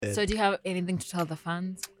So, do you have anything to tell the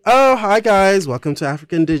fans? Oh, hi guys. Welcome to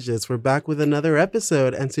African Digits. We're back with another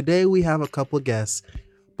episode, and today we have a couple guests.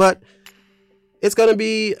 But it's going to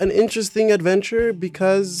be an interesting adventure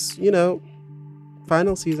because,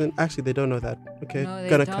 final season. Actually, they don't know that. Okay, No, they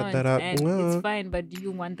gonna don't. cut that out. And it's No. fine, but do you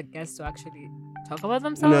want the guests to actually talk about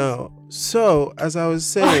themselves? No. So, as I was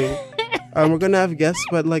saying, we're gonna have guests,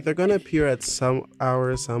 but they're gonna appear at some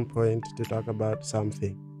hour, some point to talk about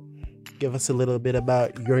something. Give us a little bit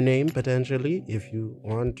about your name, potentially, if you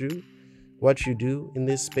want to, what you do in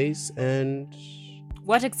this space, and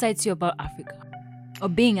What excites you about Africa? Or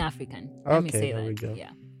being African? Let me Okay, say there that. we go.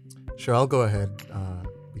 Yeah. Sure, I'll go ahead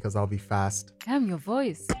because I'll be fast. Damn, your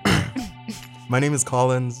voice. My name is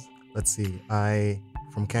Collins. Let's see.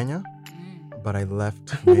 From Kenya, Mm. but I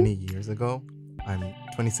left many years ago. I'm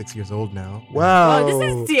 26 years old now. wow. Oh, this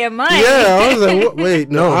is TMI. Yeah, I was like, wait,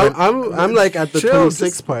 no, No, I'm like at the chill, 26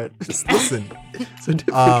 just- part. Just listen. So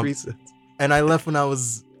different Um, reasons. And I left when I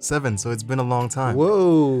was 7, so it's been a long time.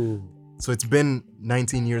 Whoa. So it's been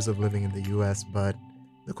 19 years of living in the US, but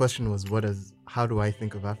the question was, how do I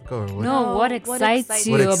think of Africa, or what? No, what What excites excites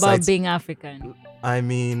you What about excites- being African? I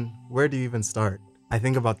mean, where do you even start? I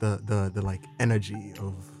think about the like energy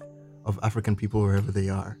of African people wherever they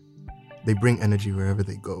are. They bring energy wherever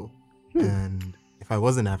they go. And if I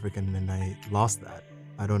wasn't African and I lost that,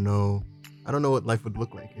 I don't know what life would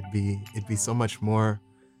look like. It'd be so much more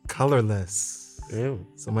colorless. Damn.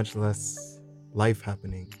 So much less life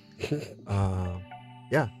happening.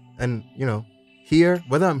 Yeah. And here,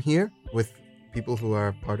 whether I'm here with people who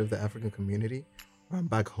are part of the African community or I'm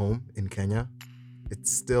back home in Kenya,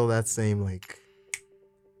 it's still that same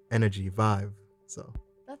energy vibe. So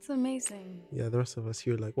That's amazing. Yeah, the rest of us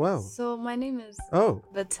here like, wow. So my name is Oh,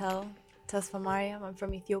 Betel Tesfamariam. I'm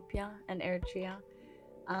from Ethiopia and Eritrea.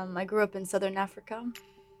 I grew up in Southern Africa,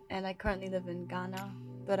 and I currently live in Ghana.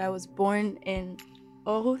 But I was born in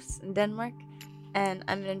Aarhus in Denmark, and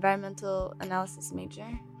I'm an environmental analysis major.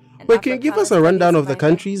 and wait, can you give us a Africana rundown studies of the minor.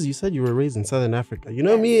 countries? You said you were raised in Southern Africa. You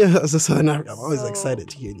know Yes. me as a Southern African. I'm always So, excited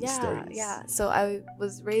to hear these stories. Yeah. So I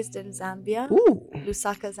was raised in Zambia, Ooh,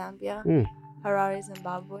 Lusaka, Zambia, Mm. Harare,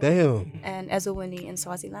 Zimbabwe, damn. and Ezewini in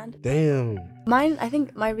Swaziland. Damn. Mine, I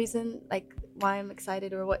think my reason, why I'm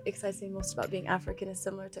excited or what excites me most about being African is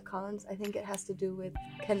similar to Collins. I think it has to do with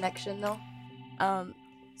connection, though.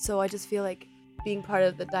 So I just feel like being part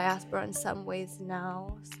of the diaspora in some ways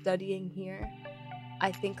now, studying here,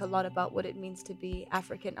 I think a lot about what it means to be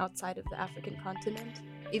African outside of the African continent.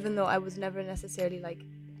 Even though I was never necessarily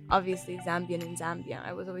obviously Zambian in Zambia.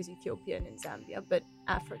 I was always Ethiopian in Zambia, but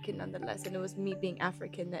African nonetheless. And it was me being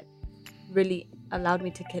African that really allowed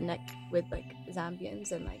me to connect with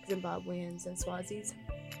Zambians and Zimbabweans and Swazis.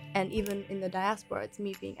 And even in the diaspora, it's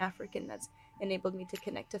me being African that's enabled me to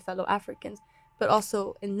connect to fellow Africans, but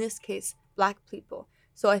also in this case, Black people.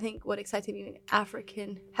 So I think what excites me being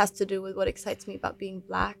African has to do with what excites me about being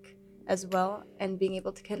Black as well, and being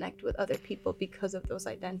able to connect with other people because of those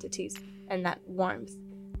identities and that warmth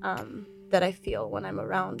that I feel when I'm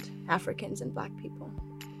around Africans and Black people.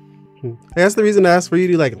 I guess the reason I asked for you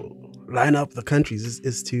to line up the countries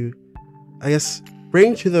is to, I guess,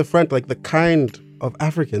 bring to the front the kind of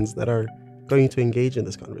Africans that are going to engage in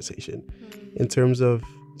this conversation in terms of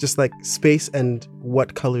just space and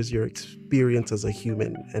what colors your experience as a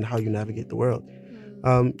human and how you navigate the world.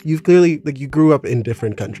 You've clearly you grew up in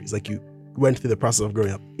different countries. You went through the process of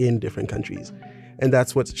growing up in different countries, and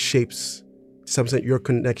that's what shapes to some extent your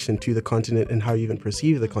connection to the continent and how you even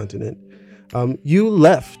perceive the continent. You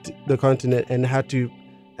left the continent and had to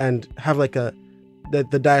have the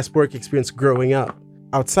diasporic experience growing up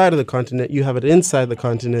outside of the continent. You have it inside the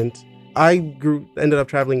continent. I ended up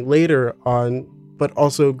traveling later on, but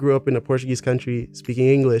also grew up in a Portuguese country speaking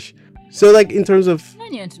English. So in terms of,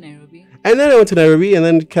 And you went to Nairobi. and then I went to Nairobi and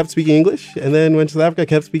then kept speaking English, and then went to South Africa,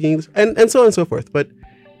 kept speaking English, and so on and so forth. But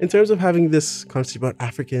in terms of having this conversation about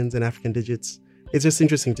Africans and African digits, it's just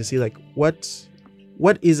interesting to see what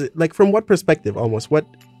is it, from what perspective what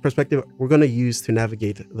perspective we're going to use to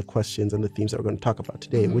navigate the questions and the themes that we're going to talk about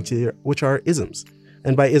today, which are isms.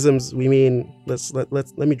 And by isms, we mean,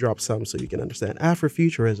 let me drop some so you can understand.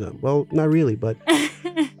 Afrofuturism. Well, not really, but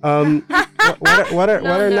what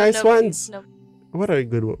are nice ones? No. What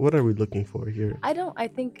are we looking for here? I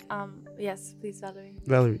think, yes, please, Valerie.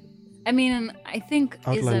 Valerie, I mean, I think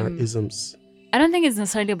outline our isms. I don't think it's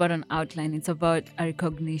necessarily about an outline. It's about a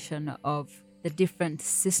recognition of the different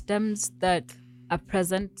systems that are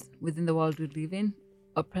present within the world we live in,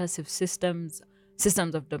 oppressive systems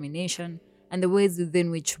of domination, and the ways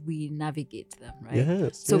within which we navigate them, right?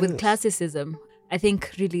 Yes. So with yes. classicism, I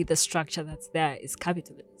think really the structure that's there is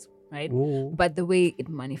capitalism, right? Ooh. But the way it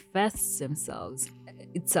manifests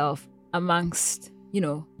itself amongst,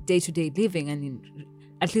 day-to-day living and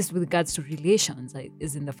at least with regards to relations,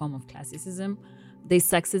 is in the form of classicism. There's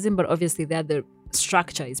sexism, but obviously the other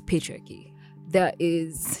structure is patriarchy. There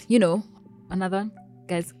is, another one.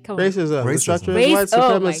 Guys, come on. Racism. The Racism. structure is white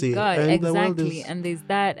supremacy. Oh my God, and the world exactly. is- And there's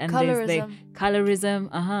that, and there's the Colorism.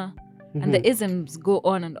 colorism, and the isms go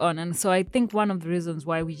on and on. And so I think one of the reasons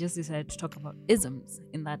why we just decided to talk about isms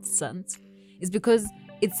in that sense is because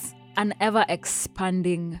it's an ever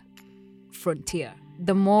expanding frontier.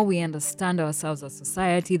 The more we understand ourselves as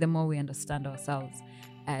society, the more we understand ourselves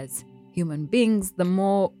as human beings, the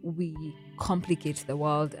more we complicate the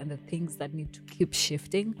world and the things that need to keep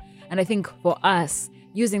shifting. And I think for us,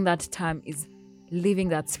 using that term is leaving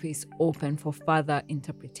that space open for further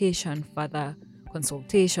interpretation, further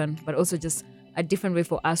consultation, but also just a different way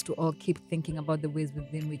for us to all keep thinking about the ways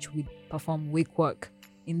within which we perform wake work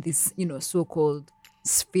in this, so-called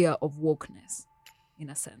sphere of wokeness, in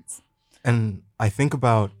a sense. And I think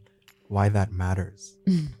about why that matters.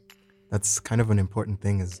 That's kind of an important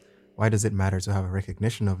thing, is why does it matter to have a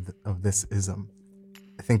recognition of this ism?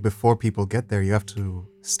 I think before people get there, you have to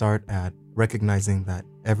start at recognizing that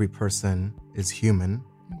every person is human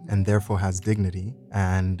and therefore has dignity,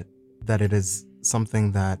 and that it is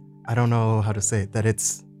something that, I don't know how to say it, that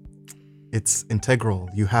it's integral.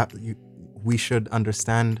 We should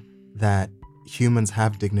understand that humans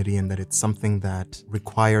have dignity and that it's something that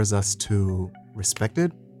requires us to respect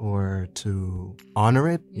it or to honor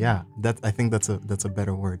it. Yeah, I think that's a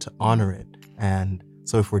better word, to honor it. And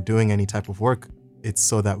so if we're doing any type of work, it's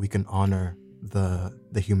so that we can honor the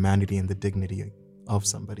humanity and the dignity of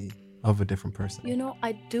somebody, of a different person.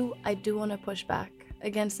 I do want to push back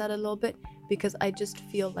against that a little bit, because I just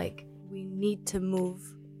feel like we need to move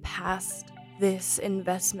past this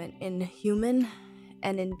investment in human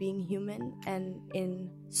and in being human and in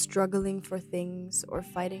struggling for things or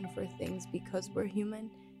fighting for things because we're human.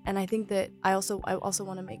 And I think that I also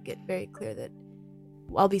want to make it very clear that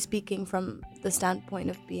I'll be speaking from the standpoint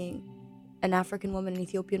of being an African woman, an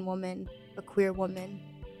Ethiopian woman, a queer woman,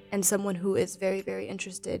 and someone who is very, very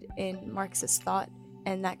interested in Marxist thought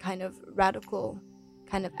and that kind of radical,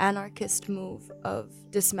 kind of anarchist move of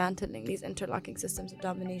dismantling these interlocking systems of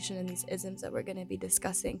domination and these isms that we're going to be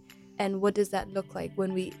discussing. And what does that look like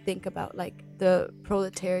when we think about like the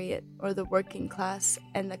proletariat or the working class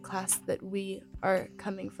and the class that we are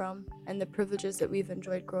coming from and the privileges that we've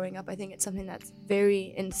enjoyed growing up? I think it's something that's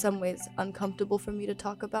very, in some ways, uncomfortable for me to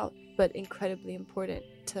talk about, but incredibly important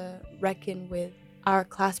to reckon with our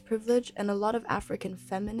class privilege. And a lot of African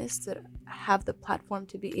feminists that have the platform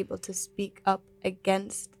to be able to speak up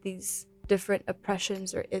against these different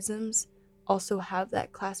oppressions or isms also have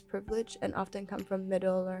that class privilege and often come from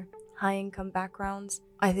middle or high income backgrounds.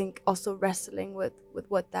 I think also wrestling with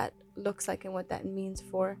what that looks like and what that means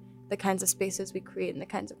for the kinds of spaces we create and the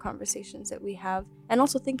kinds of conversations that we have, and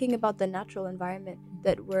also thinking about the natural environment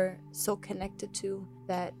that we're so connected to,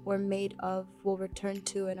 that we're made of, will return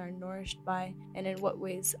to, and are nourished by, and in what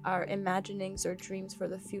ways our imaginings or dreams for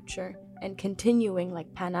the future and continuing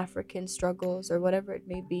like Pan-African struggles or whatever it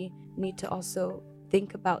may be need to also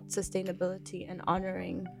think about sustainability and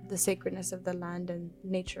honoring the sacredness of the land and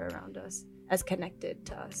nature around us as connected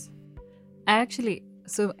to us. I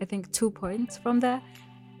think 2 points from there.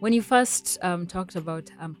 When you first talked about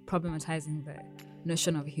problematizing the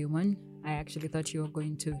notion of human, I actually thought you were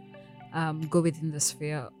going to go within the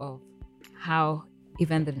sphere of how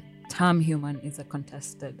even the term human is a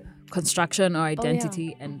contested construction or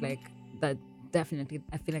identity. And like that, definitely,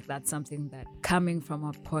 I feel like that's something that coming from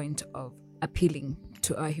a point of appealing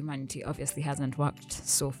to our humanity obviously hasn't worked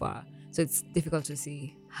so far. So it's difficult to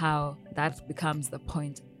see how that becomes the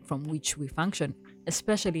point from which we function,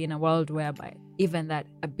 especially in a world whereby even that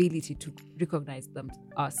ability to recognize them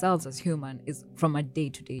ourselves as human is from a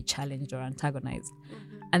day-to-day challenged or antagonized.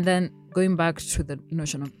 And then going back to the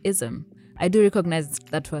notion of ism, I do recognize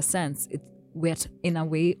that to a sense we're in a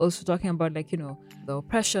way also talking about the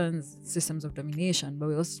oppressions, systems of domination, but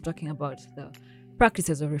we're also talking about the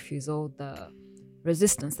practices of refusal, the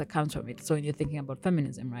resistance that comes from it. So when you're thinking about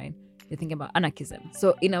feminism, right, you're thinking about anarchism.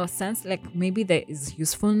 So in a sense, maybe there is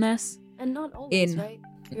usefulness. And not always, right?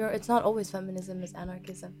 It's not always feminism is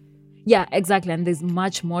anarchism. Yeah, exactly. And there's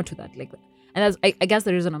much more to that. And I guess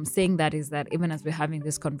the reason I'm saying that is that even as we're having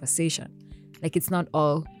this conversation, it's not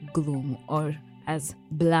all gloom, or as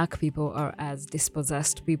Black people or as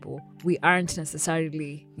dispossessed people, we aren't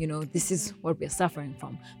necessarily, this is what we're suffering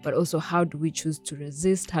from, but also how do we choose to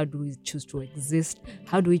resist? How do we choose to exist?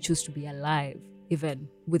 How do we choose to be alive even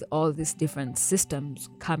with all these different systems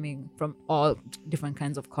coming from all different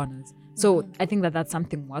kinds of corners. So I think that that's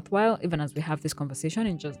something worthwhile, even as we have this conversation,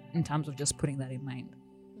 in terms of just putting that in mind.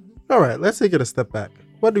 All right, let's take it a step back.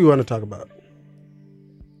 What do you want to talk about?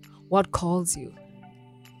 What calls you?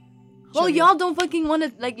 Well, y'all don't fucking want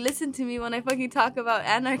to like listen to me when I fucking talk about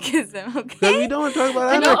anarchism, okay? Because we don't want to talk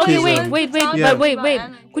about I know. Okay, anarchism. wait.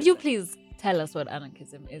 Yeah. Could you please tell us what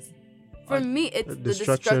anarchism is? For me, it's The the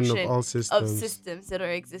destruction destruction of all systems. of systems that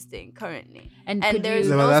are existing currently. And And could there's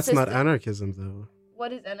you, No, no that's not system. anarchism, though.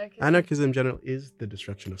 What is anarchism? Anarchism in general is the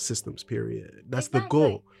destruction of systems, period. That's the Exactly.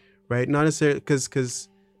 goal, right? Not necessarily because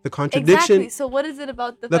the contradiction, Exactly. So what is it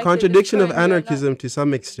about the the fact that it's contradiction of currently or not? anarchism to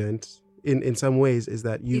some extent, in some ways, is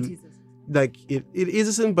that it you is. like it is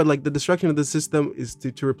a system, but like the destruction of the system is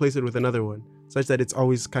to replace it with another one, such that it's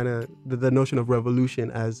always kind of the notion of revolution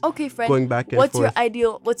as Okay, friend. going back and What's forth.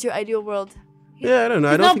 What's your ideal world? Yeah, I don't know.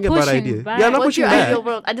 I He's don't not think about pushing ideas. back. Yeah, I'm not What's pushing your back. ideal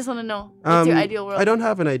world? I just want to know. What's your ideal world? I don't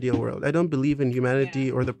have an ideal world. I don't believe in humanity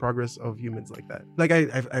or the progress of humans like that. Like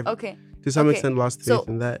I've Okay. to some okay. extent lost faith So-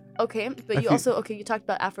 in that. Okay, but I you feel- also you talked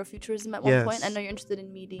about Afrofuturism at one point. I Yes. know you're interested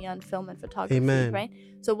in media and film and photography, Amen. right?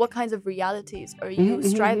 So what kinds of realities are you Mhm,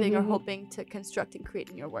 striving or mhm. hoping to construct and create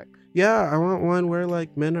in your work? Yeah, I want one where like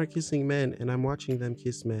men are kissing men and I'm watching them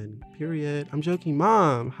kiss men. Period. I'm joking,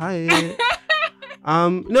 Mom. Hi.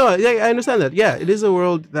 No, yeah, I understand that. Yeah, it is a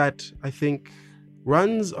world that I think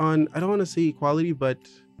runs on. I don't want to say equality, but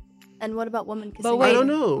And what about women kissing But women? I don't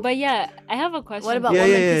know. But yeah, I have a question. What about Yeah,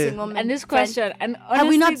 women yeah, yeah, kissing yeah. women? and this Friend, question? And Have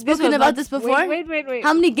we not honestly, this spoken was about not- this before? Wait.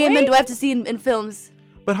 How many gay men do I have to see in films?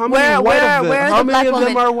 but how many white of them? where are How the many black of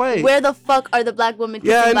them women? are white? Where the fuck are the black women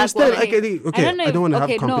kissing Yeah, I black understand. women? Okay, I don't know. I don't want to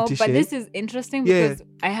okay, have competition. no, but this is interesting Yeah. because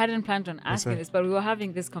I hadn't planned on asking sorry. this, but we were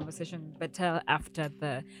having this conversation with Betel after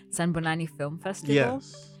the San Bonani Film Festival,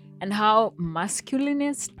 Yes. and how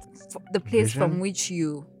masculinist the place from Vision? which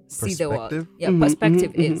you see the world, Perspective? yeah, Mhm,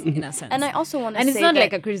 perspective mhm, is mhm, in a sense. And I also want to And say it's not that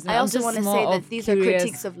like a criticism. I I'm also just want to more say that of these curious. are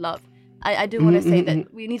critiques of love. I do want to say Mhm,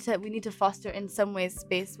 that we need to foster in some ways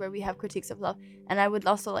space where we have critiques of love, and I would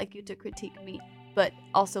also like you to critique me, but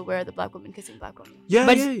also where are the black women kissing black women? Yeah,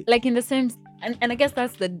 But yeah. like in the same, and I guess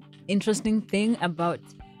that's the interesting thing about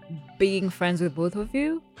being friends with both of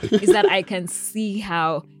you is that I can see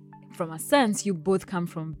how, from a sense, you both come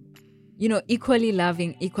from, equally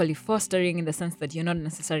loving, equally fostering, in the sense that you're not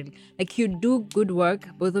necessarily like you do good work,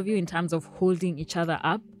 both of you, in terms of holding each other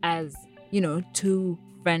up as two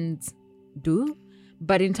friends do,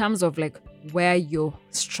 but in terms of like where you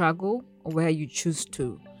struggle or where you choose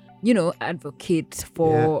to advocate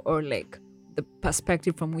for, Yeah. or like the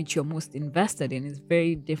perspective from which you're most invested in is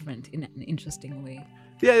very different in an interesting way.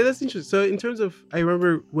 Yeah, that's interesting. So in terms of, I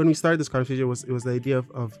remember when we started this conversation, it was the idea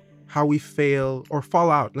of how we fail or fall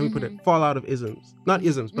out. Let me put it, fall out of isms, not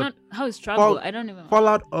isms, but Not how is struggle. fall- I don't even. fall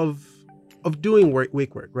out of doing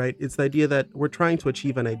wake work, right? It's the idea that we're trying to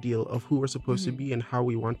achieve an ideal of who we're supposed to be and how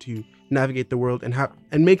we want to navigate the world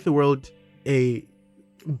and make the world a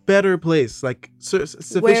better place, like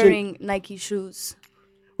sufficient. Wearing Nike shoes.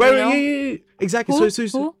 Right, you know? yeah. Exactly. Who? So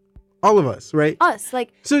Who? all of us, right? Us,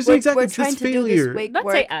 like So we're, exactly, we're it's trying this to do failure. this wake Don't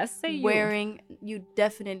work say us. Say you. wearing. You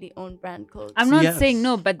definitely own brand clothes. I'm not Yes. saying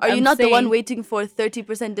no, but Are you I'm not the one saying- waiting for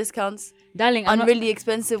 30% discounts darling? on I'm not, really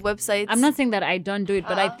expensive websites? I'm not saying that I don't do it,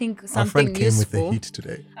 but I think Our something friend came with the useful. heat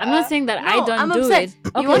today. I'm not saying that I No, don't I'm do upset. it.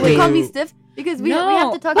 You want to wait. call me stiff? Because we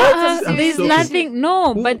have to talk uh, about some there's serious so- nothing.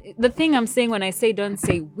 No, Who- but the thing I'm saying when I say don't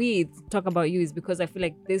say we talk about you is because I feel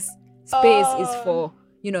like this space is for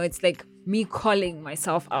it's like me calling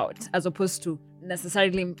myself out as opposed to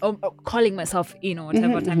necessarily calling myself in or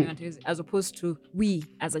whatever time you want to use it, as opposed to we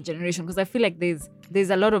as a generation, because I feel like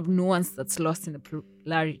there's a lot of nuance that's lost in the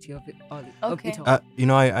plurality of it all. Okay. Of it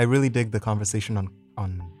all. I really dig the conversation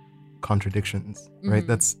on contradictions, right?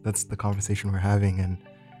 That's the conversation we're having, and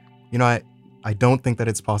I don't think that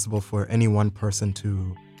it's possible for any one person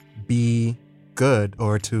to be good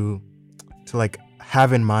or to like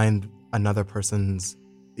have in mind another person's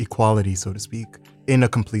equality, so to speak, in a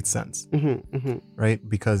complete sense, right?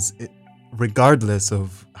 Because regardless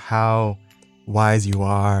of how wise you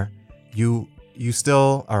are, you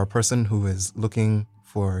still are a person who is looking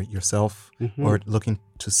for yourself or looking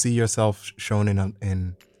to see yourself shown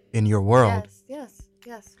in your world. Yes.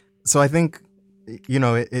 So I think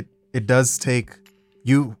it does take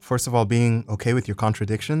you, first of all, being okay with your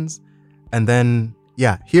contradictions, and then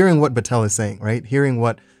hearing what Betel is saying, right? Hearing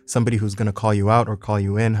what somebody who's going to call you out or call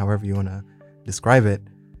you in, however you want to describe it,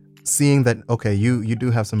 seeing that, okay, you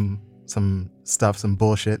do have some stuff, some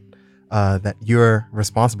bullshit that you're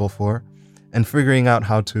responsible for, and figuring out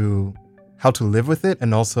how to live with it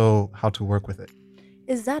and also how to work with it.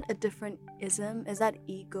 Is that a different ism? Is that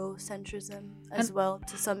egocentrism as And- well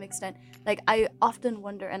to some extent? Like I often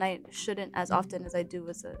wonder, and I shouldn't as often as I do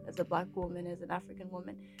as a black woman, as an African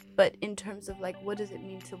woman, but in terms of like what does it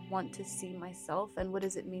mean to want to see myself, and what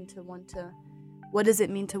does it mean to want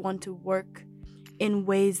to work in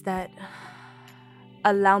ways that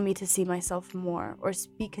allow me to see myself more, or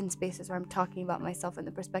speak in spaces where I'm talking about myself and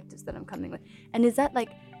the perspectives that I'm coming with. And is that like,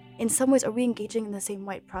 in some ways, are we engaging in the same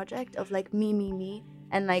white project of like me,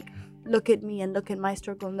 and like look at me and look at my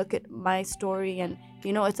struggle and look at my story, and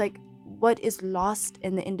you know, it's like what is lost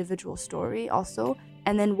in the individual story also,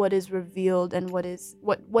 and then what is revealed, and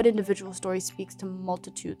what individual story speaks to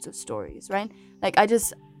multitudes of stories, right? Like I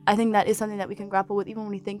think that is something that we can grapple with even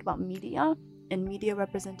when we think about media and media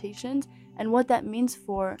representations, and what that means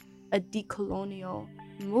for a decolonial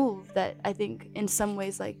move that I think in some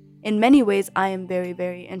ways, like in many ways, I am very,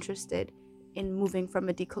 very interested in moving from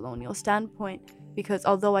a decolonial standpoint, because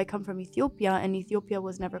although I come from Ethiopia, and Ethiopia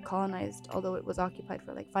was never colonized, although it was occupied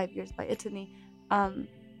for like 5 years by Italy,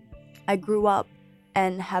 I grew up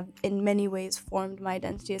and have in many ways formed my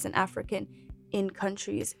identity as an African in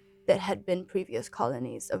countries that had been previous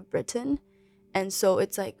colonies of Britain. And so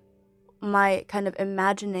it's like my kind of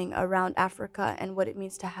imagining around Africa and what it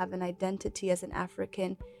means to have an identity as an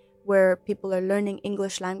African, where people are learning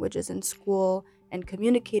English languages in school and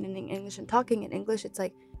communicating in English and talking in English. It's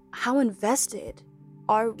like, how invested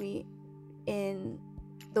are we in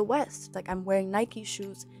the West? Like, I'm wearing Nike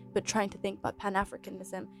shoes, but trying to think about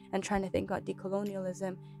Pan-Africanism and trying to think about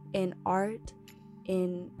decolonialism in art,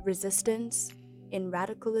 in resistance, in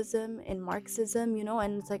radicalism, in Marxism, you know?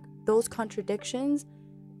 And it's like those contradictions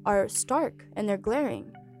are stark and they're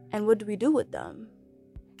glaring. And what do we do with them?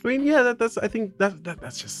 I mean, yeah, I think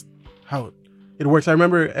that's just how it works. I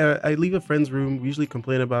remember I leave a friend's room. We usually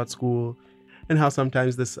complain about school and how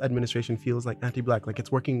sometimes this administration feels like anti-black, like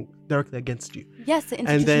it's working directly against you. Yes, the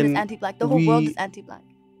institution is anti-black. The whole world is anti-black.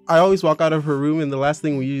 I always walk out of her room and the last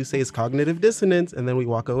thing we usually say is cognitive dissonance, and then we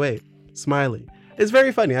walk away smiling. It's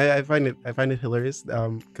very funny. I find it hilarious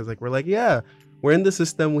because like we're like, yeah, we're in the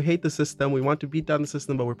system, we hate the system, we want to beat down the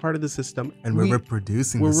system, but we're part of the system, and we're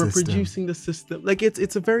reproducing the system. Like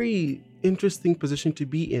it's a very interesting position to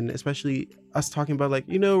be in, especially us talking about like,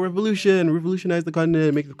 you know, revolutionize the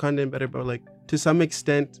continent, make the continent better. But like to some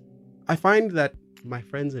extent, I find that my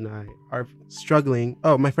friends and I are struggling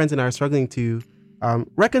to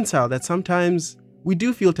reconcile that sometimes we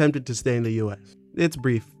do feel tempted to stay in the US. It's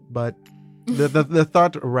brief, but the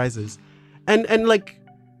thought arises, and like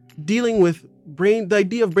dealing with the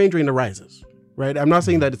idea of brain drain arises, right? I'm not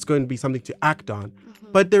saying that it's going to be something to act on,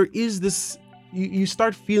 but there is this, you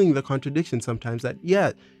start feeling the contradiction sometimes that,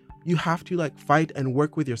 yeah, you have to like fight and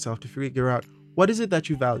work with yourself to figure out what is it that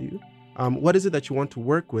you value, what is it that you want to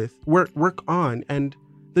work on, and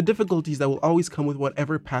the difficulties that will always come with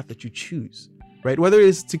whatever path that you choose, right? Whether it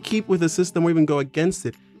is to keep with the system or even go against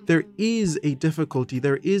it, there is a difficulty,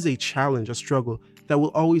 there is a challenge, a struggle that will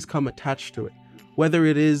always come attached to it. Whether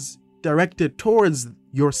it is directed towards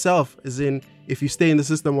yourself, as in if you stay in the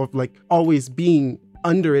system of like always being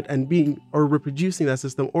under it and being or reproducing that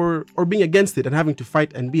system, or being against it and having to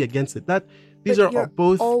fight and be against it. These are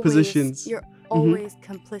both positions. You're always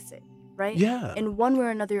complicit, right? Yeah. In one way or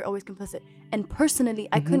another, you're always complicit. And personally,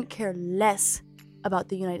 I couldn't care less about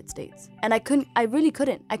the United States. And I really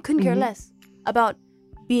couldn't. I couldn't care less about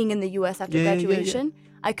being in the US after graduation.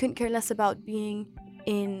 I couldn't care less about being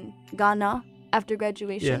in Ghana after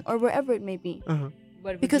graduation, or wherever it may be.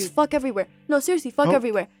 Because fuck everywhere. No, seriously, fuck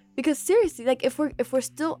everywhere. Because seriously, like if we're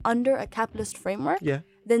still under a capitalist framework,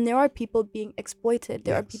 then there are people being exploited.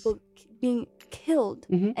 There are people being killed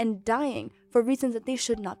and dying for reasons that they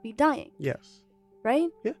should not be dying. Yes. Right?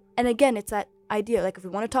 Yeah. And again, it's that idea, like if we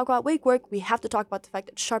want to talk about wake work, we have to talk about the fact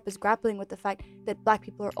that Sharp is grappling with the fact that black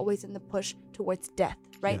people are always in the push towards death,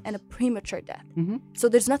 right? Yes. And a premature death. So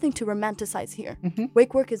there's nothing to romanticize here.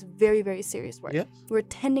 Wake work is very, very serious work. Yes. We're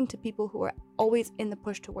tending to people who are always in the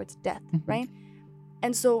push towards death, right?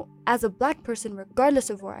 And so as a black person, regardless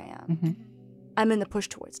of where I am, I'm in the push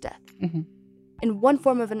towards death. In one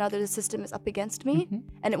form or another, the system is up against me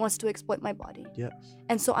and it wants to exploit my body. Yes.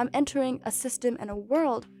 And so I'm entering a system and a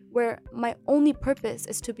world where my only purpose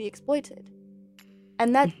is to be exploited.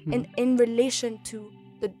 And that in relation to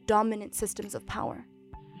the dominant systems of power.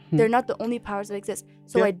 They're not the only powers that exist.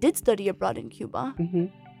 So I did study abroad in Cuba.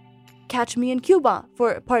 Catch me in Cuba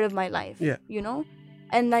for part of my life, you know?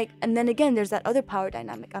 And then again, there's that other power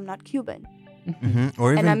dynamic. I'm not Cuban.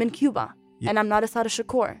 Or even, and I'm in Cuba. And I'm not Assata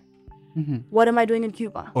Shakur. What am I doing in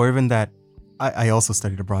Cuba? Or even that, I also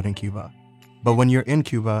studied abroad in Cuba. But when you're in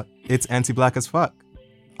Cuba, it's anti-black as fuck.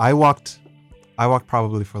 I walked I walked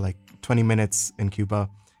probably for like 20 minutes in Cuba,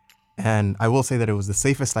 and I will say that it was the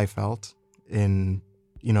safest I felt in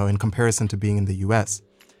comparison to being in the US.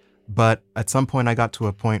 But at some point I got to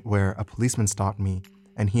a point where a policeman stopped me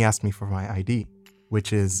and he asked me for my ID,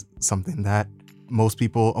 which is something that most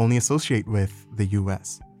people only associate with the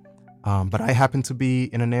US. But I happen to be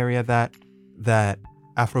in an area that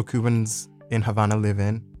Afro-Cubans in Havana live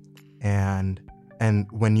in, and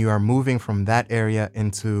when you are moving from that area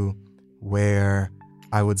into where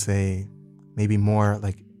I would say maybe more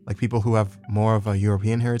like people who have more of a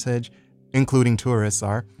European heritage, including tourists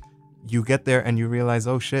are, you get there and you realize,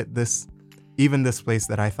 oh shit, this place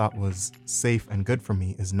that I thought was safe and good for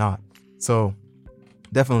me is not. So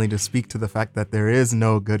definitely to speak to the fact that there is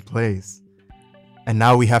no good place. And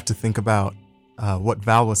now we have to think about what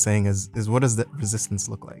Val was saying is what does that resistance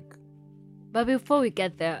look like? But before we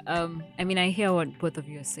get there, I hear what both of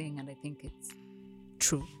you are saying, and I think it's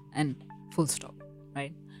true and full stop,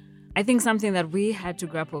 right? I think something that we had to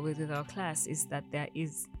grapple with our class is that there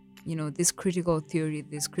is, this critical theory,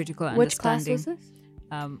 this critical Which class understanding.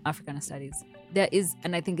 was this? African Studies. There is,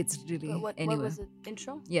 and I think it's really What was it?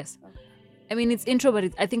 Intro? Yes. Okay. It's intro,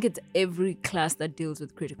 but I think it's every class that deals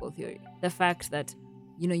with critical theory. The fact that,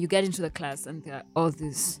 you get into the class and there are all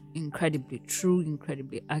these incredibly true,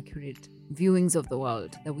 incredibly accurate viewings of the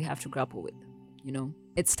world that we have to grapple with.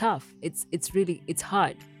 It's tough. It's really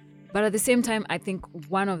hard. But at the same time, I think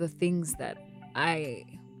one of the things that I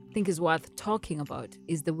think is worth talking about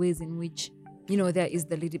is the ways in which, there is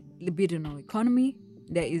the libidinal economy,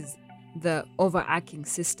 there is the overarching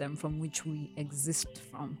system from which we exist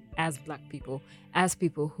from as Black people, as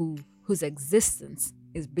people whose existence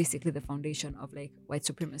is basically the foundation of like white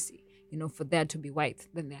supremacy. For there to be white,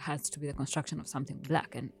 then there has to be the construction of something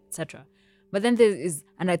Black, and etc. But then there is,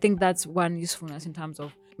 and I think that's one usefulness in terms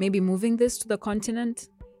of maybe moving this to the continent,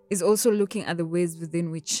 is also looking at the ways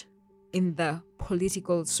within which, in the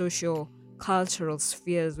political, social, cultural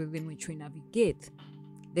spheres within which we navigate,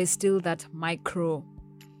 there's still that micro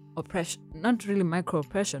oppression, not really micro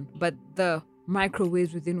oppression, but the micro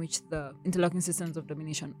ways within which the interlocking systems of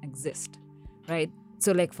domination exist, right?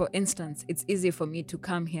 So like, for instance, it's easy for me to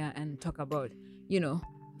come here and talk about,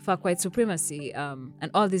 fuck white supremacy,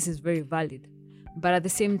 and all this is very valid. But at the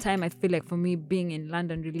same time, I feel like for me, being in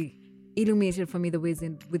London really illuminated for me the ways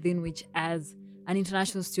within which, as an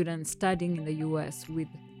international student studying in the US, with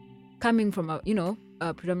coming from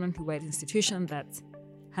a predominantly white institution that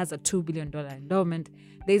has a $2 billion endowment,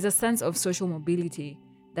 there's a sense of social mobility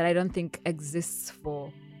that I don't think exists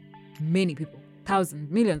for many people, thousands,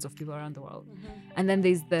 millions of people around the world. Mm-hmm. And then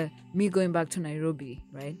there's me going back to Nairobi,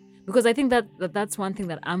 right? Because I think that's one thing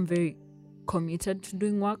that I'm very committed to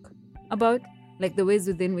doing work about, like the ways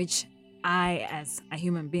within which I, as a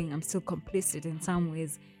human being, I'm still complicit in some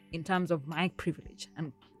ways in terms of my privilege,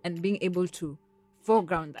 and being able to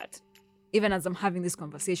foreground that, even as I'm having this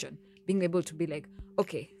conversation, being able to be like,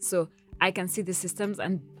 okay, so I can see the systems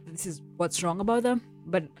and this is what's wrong about them,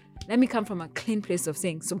 but let me come from a clean place of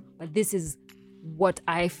saying, but this is what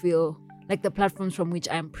I feel like the platforms from which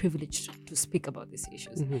I am privileged to speak about these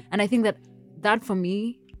issues. Mm-hmm. And I think that for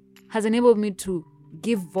me has enabled me to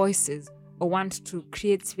give voices, or want to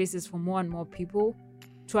create spaces for more and more people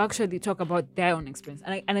to actually talk about their own experience.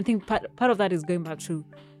 And I think part of that is going back to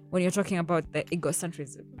when you're talking about the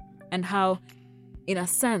egocentrism, and how, in a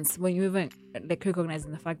sense, when you even like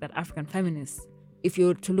recognizing the fact that African feminists, if you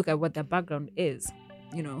were to look at what their background is,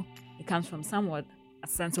 it comes from somewhat a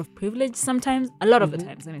sense of privilege sometimes, a lot of the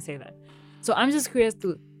times, let me say that. So I'm just curious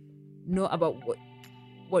to know about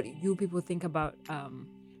what you people think about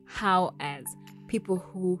how, as people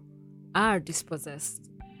who are dispossessed,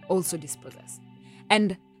 also dispossessed.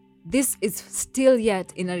 And this is still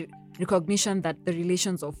yet in a recognition that the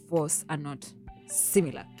relations of force are not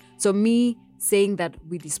similar. So me saying that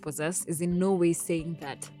we dispossess is in no way saying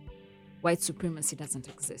that white supremacy doesn't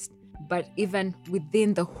exist. But even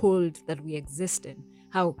within the hold that we exist in,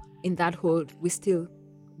 how in that hold we still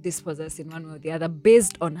dispossess in one way or the other,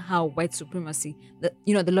 based on how white supremacy,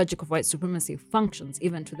 the logic of white supremacy functions,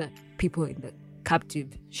 even to the people in the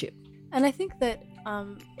captive ship. And I think that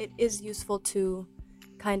it is useful to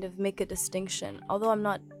kind of make a distinction. Although I'm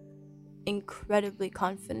not incredibly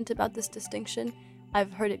confident about this distinction,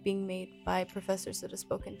 I've heard it being made by professors that have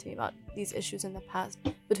spoken to me about these issues in the past,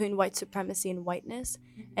 between white supremacy and whiteness,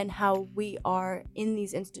 and how we are in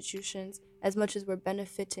these institutions, as much as we're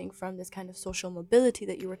benefiting from this kind of social mobility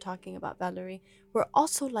that you were talking about, Valerie, we're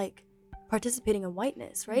also like participating in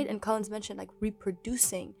whiteness, right? And Collins mentioned like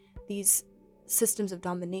reproducing these systems of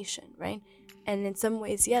domination, right? And in some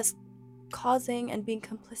ways, yes, causing and being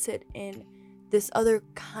complicit in this other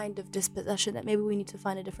kind of dispossession that maybe we need to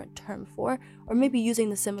find a different term for, or maybe using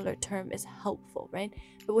the similar term is helpful, right?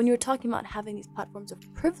 But when you're talking about having these platforms of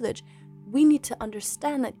privilege, we need to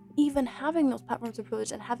understand that even having those platforms of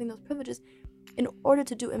privilege and having those privileges, in order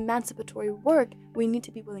to do emancipatory work, we need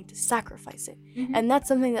to be willing to sacrifice it. And that's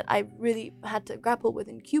something that I really had to grapple with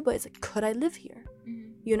in Cuba. Is like, could I live here?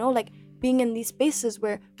 You know, like being in these spaces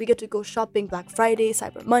where we get to go shopping Black Friday,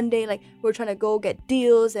 Cyber Monday, like we're trying to go get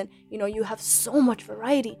deals, and you know, you have so much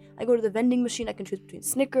variety. I go to the vending machine, I can choose between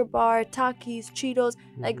Snicker bar, Takis, Cheetos.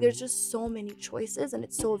 Like there's just so many choices, and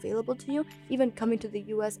it's so available to you. Even coming to the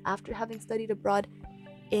US after having studied abroad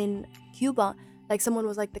in Cuba, like someone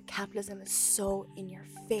was like, the capitalism is so in your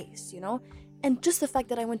face, you know? And just the fact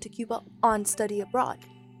that I went to Cuba on study abroad,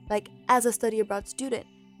 like as a study abroad student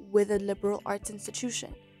with a liberal arts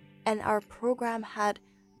institution, and our program had,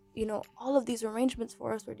 you know, all of these arrangements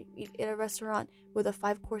for us, where to eat at a restaurant with a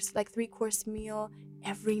 3-course meal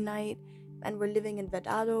every night, and we're living in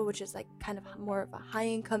Vedado, which is like kind of more of a high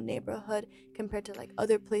income neighborhood compared to like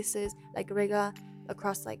other places like Rega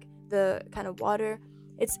across like the kind of water.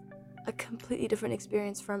 It's a completely different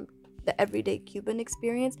experience from the everyday Cuban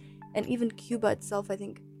experience. And even Cuba itself, I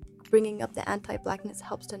think bringing up the anti-blackness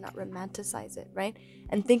helps to not romanticize it, right?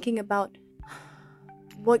 And thinking about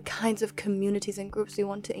what kinds of communities and groups we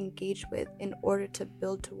want to engage with in order to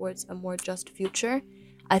build towards a more just future.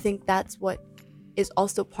 I think that's what is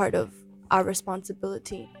also part of our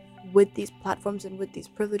responsibility with these platforms and with these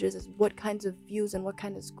privileges, is what kinds of views and what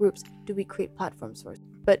kinds of groups do we create platforms for.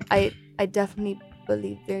 But I definitely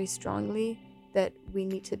believe very strongly that we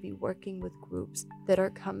need to be working with groups that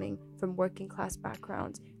are coming from working class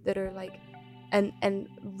backgrounds, that are like and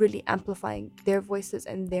really amplifying their voices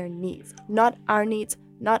and their needs, not our needs,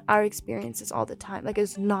 not our experiences all the time. Like,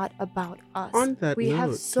 it's not about us. On that we note, have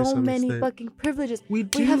to so some many extent, fucking privileges. we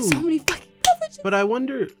We have so do. many fucking privileges. But I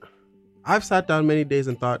wonder, I've sat down many days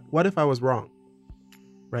and thought, what if I was wrong?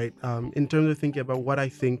 Right? In terms of thinking about what I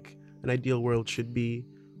think an ideal world should be,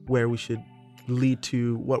 where we should lead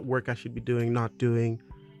to, what work I should be doing, not doing,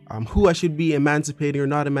 who I should be emancipating or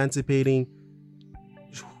not emancipating,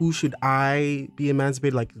 who should I be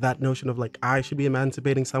emancipated, like that notion of like I should be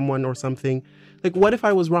emancipating someone or something. Like, what if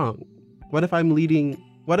I was wrong? What if I'm leading,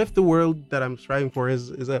 what if the world that I'm striving for is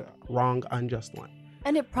a wrong, unjust one?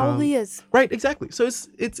 And it probably is. Right, exactly. So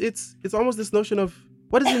it's almost this notion of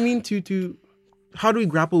what does it mean to how do we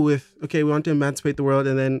grapple with, okay, we want to emancipate the world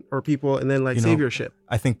and then, or people, and then like You know, saviorship.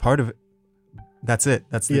 I think part of it, that's it.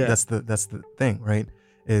 That's the Yeah. that's the thing, right?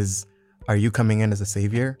 Is, are you coming in as a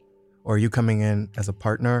savior, or are you coming in as a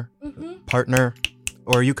partner,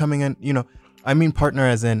 or are you coming in, you know, I mean partner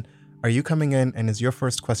as in, are you coming in and is your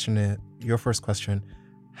first question,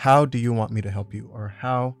 how do you want me to help you, or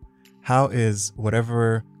how is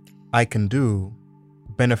whatever I can do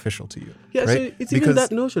beneficial to you? Yeah, right? so it's even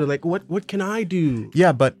that notion of like what can I do?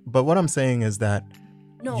 Yeah, but what I'm saying is that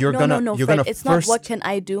No, you're gonna Fred, it's first, not what can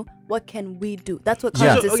I do, what can we do? That's what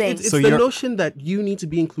Yeah. Collins is So saying. it's So the you're- notion that you need to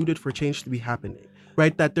be included for change to be happening,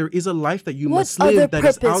 right? That there is a life that you What must other live that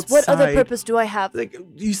is purpose? outside. What other purpose do I have? Like,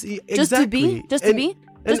 you see, Just exactly. to be? Just to And- be?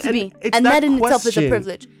 and- Just to and be. it's And that in itself is a question.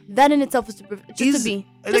 privilege. That in itself is a privilege. Just Is- to be.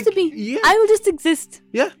 like, Just to be. yeah. I will just exist.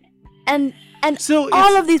 Yeah. And So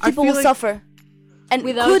all it's- of these I people feel will like suffer. And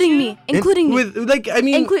Without including you? me. Including me. with like I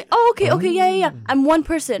mean, Okay, yeah. I'm one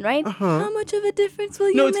person, right? Uh-huh. How much of a difference will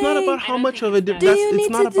you no, make? it's not about I how don't much think of a it's that. Do that's you it's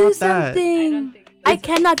need not to do about that. something? think I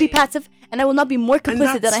cannot be passive, and I will not be more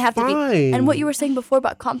complicit than I have to be. fine. And what you were saying before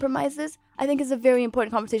about compromises, I think is a very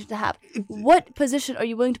important conversation to have. What position are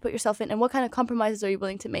you willing to put yourself in, and what kind of compromises are you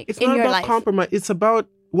willing to make It's in not your about life? compromise. It's about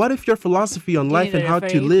what if your philosophy on You life need and how to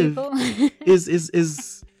referee live people.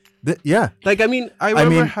 is yeah. like I mean I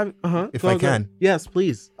remember mean, having if go, I go. can. Yes,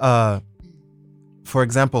 please. For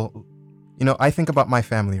example, you know, I think about my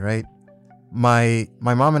family, right? My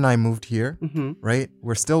mom and I moved here, Mm-hmm. right?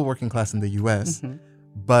 We're still working class in the US, Mm-hmm.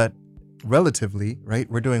 but relatively, right,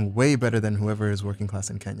 we're doing way better than whoever is working class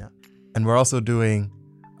in Kenya. And we're also doing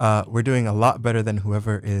a lot better than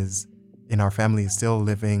whoever is in our family is still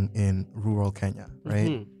living in rural Kenya, right?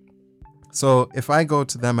 Mhm. So if I go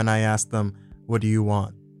to them and I ask them, what do you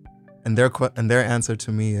want? And their answer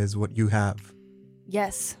to me is what you have.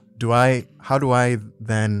 Yes. How do I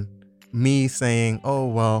then, me saying, oh,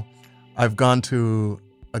 well, I've gone to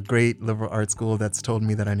a great liberal arts school that's told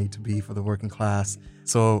me that I need to be for the working class.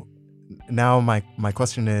 So now my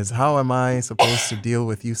question is, how am I supposed to deal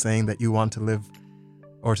with you saying that you want to live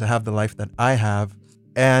or to have the life that I have?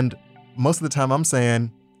 And most of the time I'm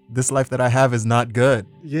saying this life that I have is not good,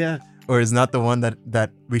 Yeah. or is not the one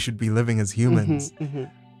that we should be living as humans. Mhm,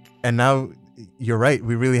 mhm. And now you're right.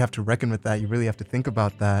 We really have to reckon with that. You really have to think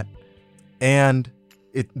about that. And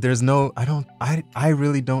I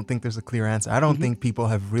really don't think there's a clear answer. I don't think people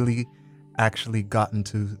have really actually gotten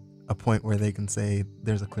to a point where they can say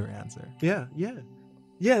there's a clear answer. Yeah.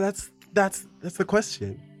 That's the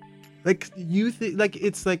question. Like you think, like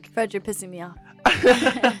it's like Fred, you're pissing me off.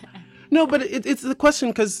 no, but it's the question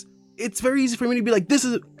because it's very easy for me to be like, this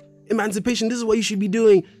is emancipation. This is what you should be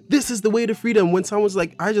doing. This is the way to freedom. When someone's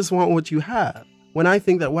like, I just want what you have. When I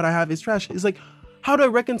think that what I have is trash, it's like, how do I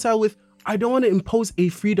reconcile with? I don't want to impose a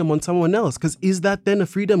freedom on someone else because is that then a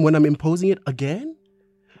freedom when I'm imposing it again?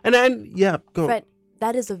 And then go. Fred,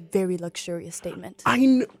 that is a very luxurious statement.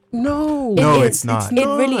 No. No, it's not. It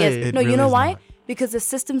really is. It No, you really know is why? not. Because the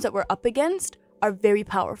systems that we're up against are very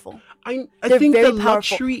powerful. I They're think very the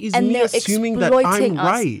powerful. luxury is And me they're assuming that exploiting I'm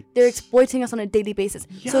us. right. They're exploiting us on a daily basis.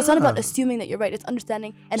 So it's not about Yeah. assuming that you're right. It's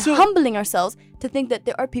understanding and So- humbling ourselves to think that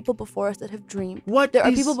there are people before us that have dreamed. What There are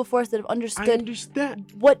is- people before us that have I understood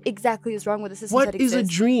understand. what exactly is wrong with the systems What that is a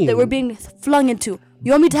exist. dream? That we're being flung into.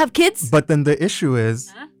 You want me to have kids? But then the issue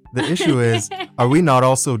is, are we not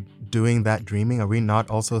also doing that dreaming? Are we not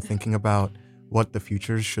also thinking about what the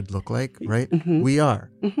future should look like, right? We are.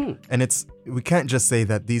 And we can't just say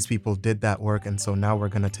that these people did that work and so now we're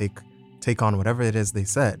going to take on whatever it is they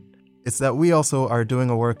said. It's that we also are doing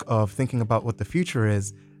a work of thinking about what the future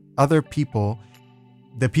is. Other people,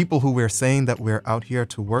 the people who we're saying that we're out here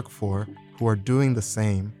to work for, who are doing the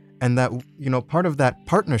same. And that, part of that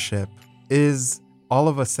partnership is all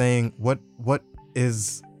of us saying what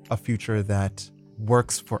is a future that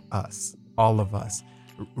works for us, all of us.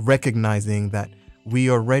 Recognizing that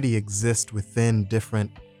we already exist within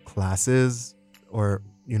different classes or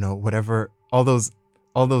whatever, all those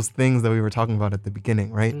things that we were talking about at the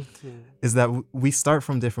beginning, right? Is that we start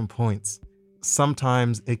from different points.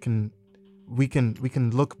 Sometimes we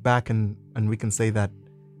can look back and we can say that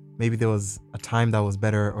maybe there was a time that was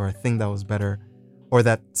better or a thing that was better, or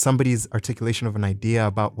that somebody's articulation of an idea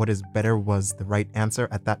about what is better was the right answer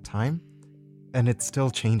at that time, and it's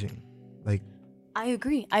still changing. Like, I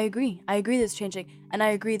agree that it's changing. And I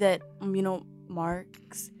agree that,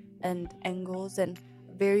 Marx and Engels and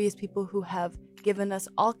various people who have given us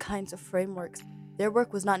all kinds of frameworks, their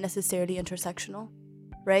work was not necessarily intersectional,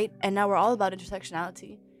 right? And now we're all about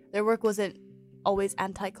intersectionality. Their work wasn't always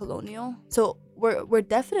anti-colonial. So we're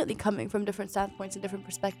definitely coming from different standpoints and different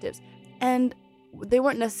perspectives. And they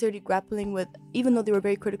weren't necessarily grappling with, even though they were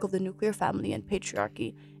very critical of the nuclear family and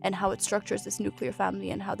patriarchy and how it structures this nuclear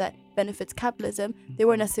family and how that benefits capitalism, they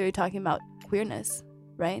weren't necessarily talking about queerness,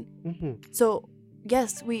 right? So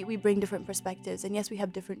yes, we bring different perspectives, and yes, we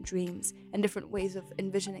have different dreams and different ways of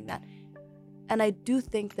envisioning that. And I do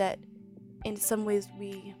think that in some ways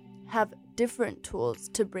we have different tools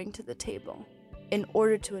to bring to the table in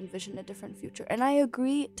order to envision a different future. And I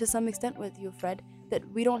agree to some extent with you, Fred, that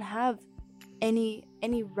we don't have any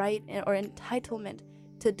right or entitlement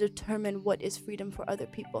to determine what is freedom for other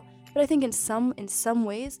people. But I think in some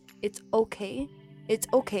ways it's okay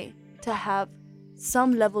to have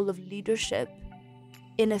some level of leadership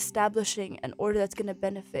in establishing an order that's going to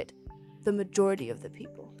benefit the majority of the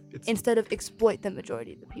people instead of exploit the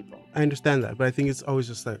majority of the people. I understand that, but I think it's always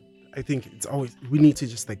just like, we need to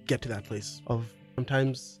just like get to that place of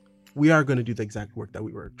sometimes we are going to do the exact work that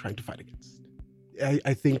we were trying to fight against.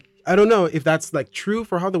 I think, I don't know if that's like true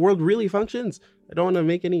for how the world really functions. I don't want to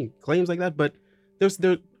make any claims like that, but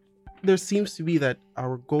there seems to be that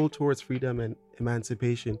our goal towards freedom and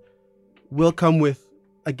emancipation will come with,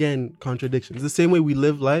 again, contradictions. The same way we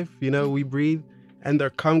live life, we breathe, and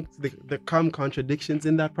there come contradictions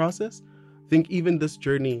in that process. I think even this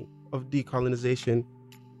journey of decolonization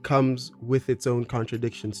comes with its own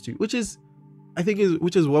contradictions too, which is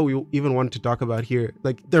what we even wanted to talk about here.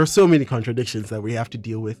 Like, there are so many contradictions that we have to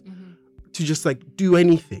deal with to just like do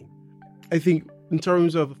anything. I think in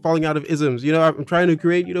terms of falling out of isms, I'm trying to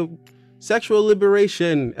create, sexual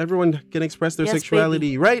liberation. Everyone can express their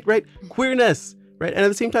sexuality, right? Queerness, right? And at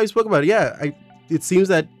the same time, you spoke about it. It seems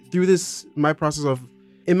that through my process of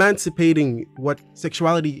emancipating what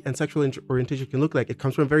sexuality and sexual orientation can look like, it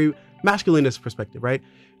comes from a very masculinist perspective, right?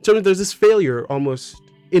 So there's this failure almost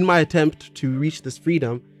in my attempt to reach this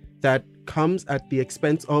freedom that comes at the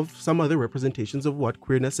expense of some other representations of what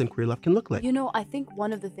queerness and queer love can look like. I think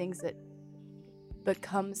one of the things that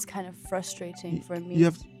becomes kind of frustrating for me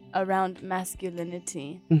around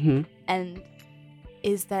masculinity and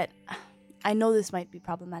is that, I know this might be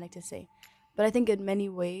problematic to say, but I think in many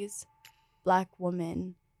ways, Black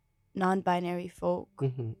women, non-binary folk,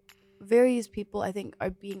 various people, I think, are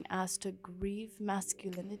being asked to grieve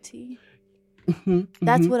masculinity.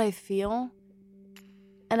 That's what I feel.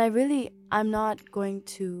 And I'm not going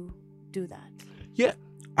to do that. Yeah,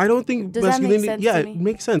 I don't think Does that make masculinity. sense Yeah, to it me?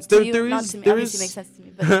 makes sense. To you, There not is to me. there Obviously, is. it makes sense to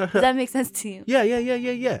me. But does that make sense to you? Yeah.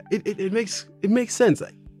 It makes sense.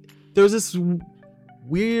 Like, there's this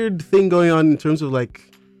weird thing going on in terms of like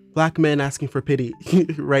black men asking for pity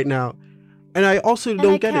right now, and I also And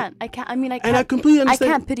don't I get can't. it. I can't. I mean, I can't. And I completely I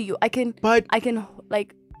understand. can't pity you. I can. But I can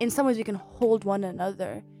like in some ways we can hold one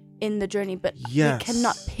another in the journey, but Yes. we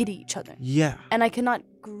cannot pity each other. yeah, And I cannot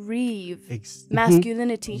grieve mhm.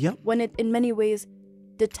 masculinity Yep. when it in many ways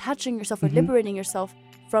detaching yourself or Mhm. liberating yourself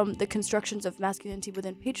from the constructions of masculinity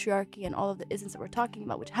within patriarchy and all of the isms that we're talking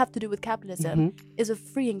about, which have to do with capitalism, Mhm. is a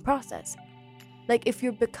freeing process. Like if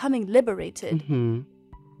you're becoming liberated, Mhm.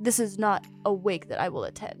 this is not a wake that I will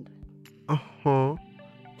attend. Uh-huh.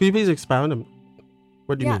 Could you please expound on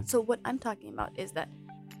what do you Yeah, mean? so what I'm talking about is that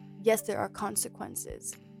yes, there are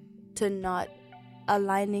consequences to not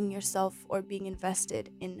aligning yourself or being invested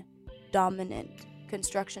in dominant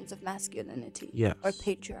constructions of masculinity Yes. or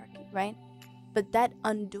patriarchy, right? But that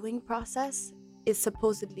undoing process is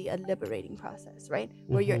supposedly a liberating process, right?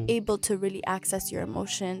 Where you're Mhm. able to really access your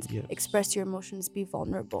emotions, Yes. express your emotions, be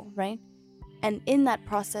vulnerable, right? And in that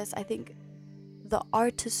process, I think the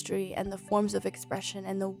artistry and the forms of expression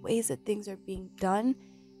and the ways that things are being done,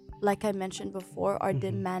 like I mentioned before, are Mhm.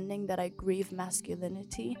 demanding that I grieve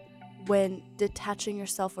masculinity when detaching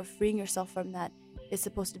yourself or freeing yourself from that is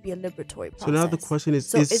supposed to be a liberatory process. So now the question is: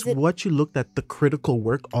 So is is it- what you looked at the critical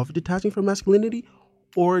work of detaching from masculinity,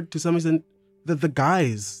 or to some extent the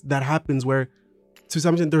guise that happens where, to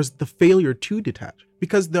some extent, there's the failure to detach?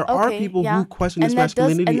 Because there are Okay, people yeah. who question this that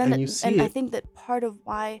does- masculinity, then and you see and I it. think that part of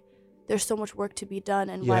why there's so much work to be done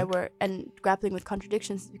and Yeah. why we're grappling with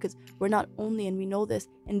contradictions is because we're not only, and we know this,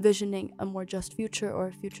 envisioning a more just future or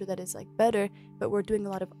a future that is like better, but we're doing a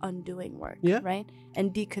lot of undoing work, Yeah. right?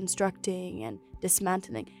 And deconstructing and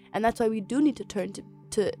dismantling. And that's why we do need to turn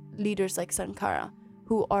to leaders like Sankara,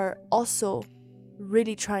 who are also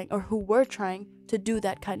really trying, or who were trying to do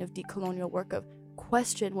that kind of decolonial work of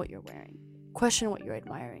question what you're wearing, question what you're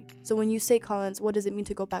admiring. So when you say, Collins, what does it mean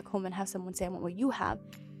to go back home and have someone say, I want what you have?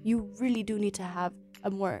 You really do need to have a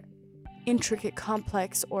more intricate,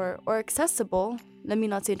 complex, or accessible, let me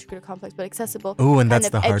not say intricate or complex, but accessible Oh, and kind that's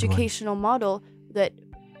of the hard educational model that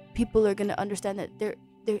people are going to understand that there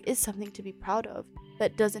is something to be proud of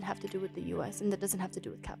that doesn't have to do with the US and that doesn't have to do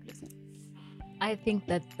with capitalism. I think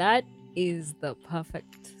that is the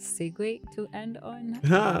perfect segue to end on.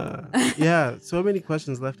 Yeah, so many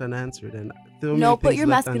questions left unanswered, and so many No, put things your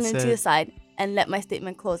left masculinity unsaid. aside and let my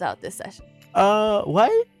statement close out this session.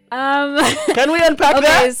 What? Um, Can we unpack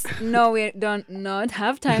okay, that? no, we don't not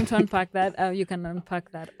have time to unpack that. You can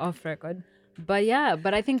unpack that off record. But yeah,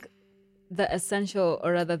 but I think the essential,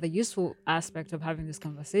 or rather the useful aspect of having this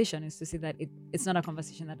conversation is to see that it's not a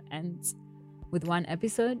conversation that ends with one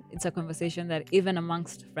episode. It's a conversation that even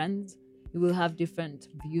amongst friends, you will have different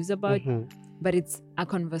views about, Mhm. but it's a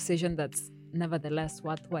conversation that's nevertheless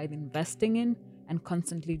worthwhile investing in and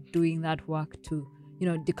constantly doing that work to,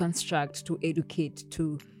 deconstruct, to educate,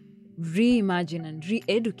 to reimagine and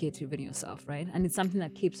re-educate even yourself, right? And it's something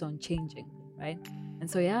that keeps on changing, right? And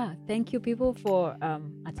so yeah, thank you people for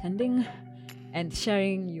attending and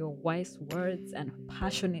sharing your wise words and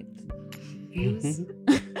passionate views.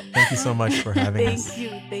 Thank you so much for having us. Thank you.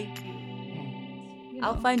 And,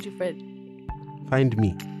 I'll find you, Fred. Find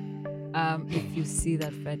me. if you see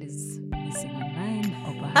that Fred is missing online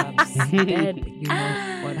or perhaps dead, you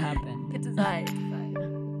know what happened. It's his eye.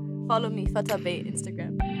 Follow me, Fatah Bay,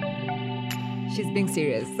 Instagram. She's being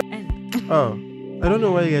serious. And Oh, I don't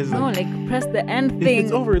know why you guys. no, like press the end If thing.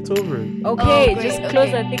 it's over, it's over. Okay, Oh, great, just close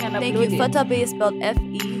okay. that thing and Thank upload you. it. Fatah Bay is spelled FETA,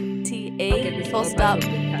 Okay, this is full all stop, part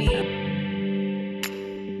of the B. podcast.